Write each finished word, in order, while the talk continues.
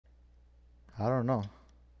I don't know.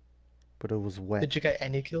 But it was wet. Did you get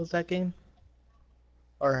any kills that game?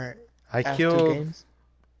 Or I past two killed... games?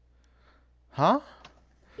 Huh?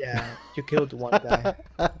 Yeah, you killed one guy.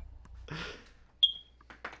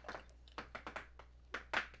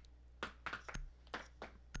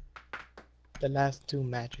 The last two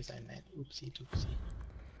matches I meant. Oopsie doopsie.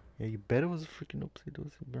 Yeah, you bet it was a freaking oopsie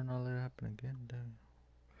doopsie. Better not let it happen again. Damn.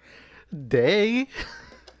 Day.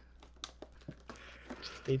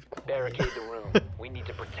 Just leave quiet. Barricade the room. We need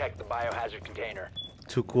to protect the biohazard container.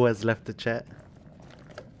 Tuku has left the chat.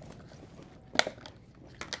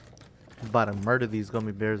 I'm about to murder these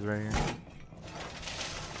gummy bears right here.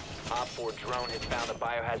 Op 4 drone has found the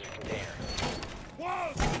biohazard container.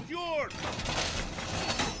 Wall secured!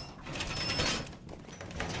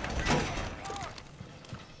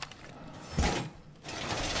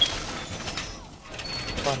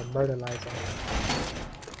 Trying to murder Liza.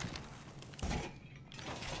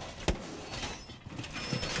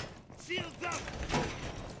 Shields up!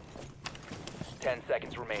 10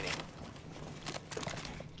 seconds remaining.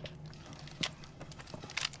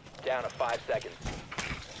 Down to 5 seconds.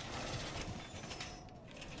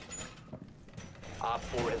 Op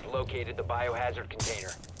 4 has located the biohazard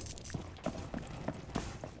container.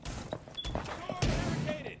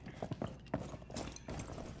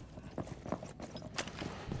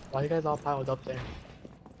 Why are you guys all piled up there?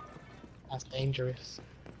 That's dangerous.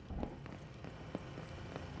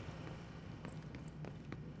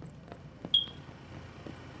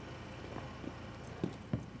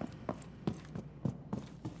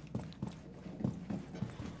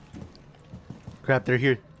 Crap, they're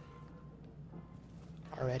here.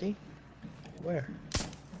 Already? Where?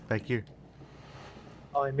 Back here.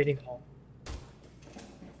 Oh, in meeting hall.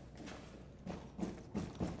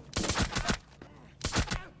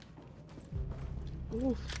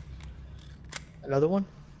 Oof. Another one?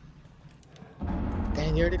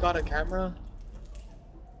 Dang, you already got a camera?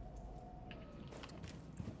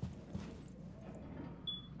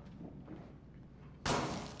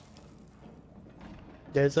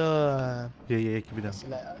 There's a Yeah, keep it down.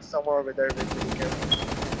 somewhere over there, but be careful.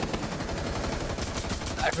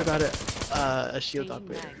 I forgot it. A shield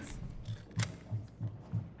operator.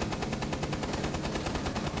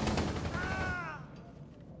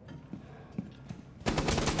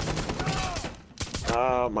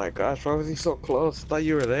 Oh my gosh, why was he so close? Thought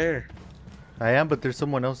you were there. I am, but there's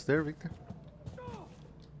someone else there, Victor.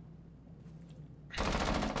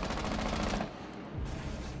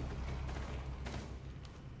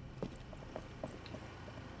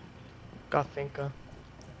 Got Finka.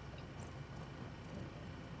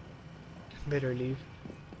 Better leave.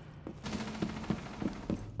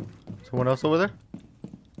 Someone else over there?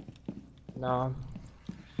 No.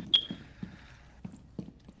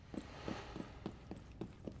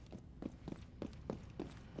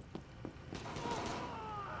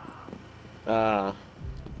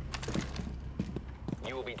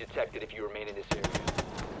 You will be detected if you remain in this area.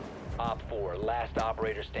 Op 4, last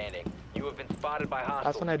operator standing. You have been spotted by hostiles.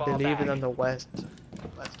 That's when I Fall believe back. it on the west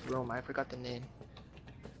room. I forgot the name.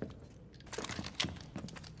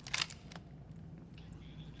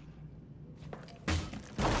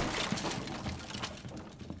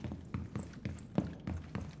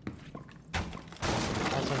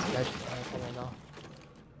 That's one's ledge. I don't know.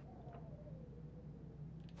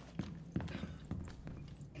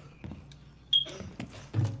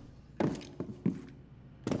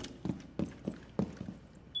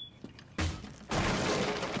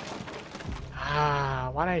 Ah,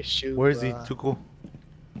 why'd I shoot? Where is he? bruh? Tuku.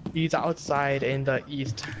 He's outside in the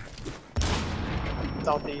east.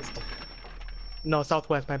 Southeast. No,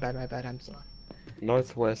 southwest. My bad, I'm sorry.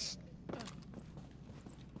 Northwest.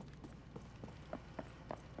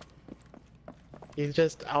 He's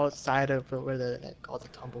just outside of where all the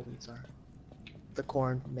tumbleweeds are. The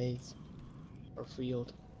corn maze. Or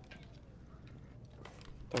field.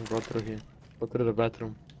 Don't go through here. Go through the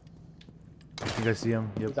bathroom. I think I see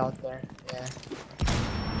him. Yep. He's out there, yeah.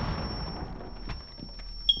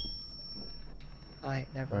 I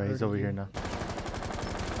ain't never Alright, heard he's of over you. here now.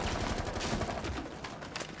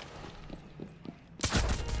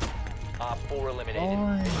 Op 4 eliminated.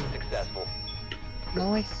 Nice. Successful.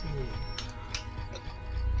 Nice.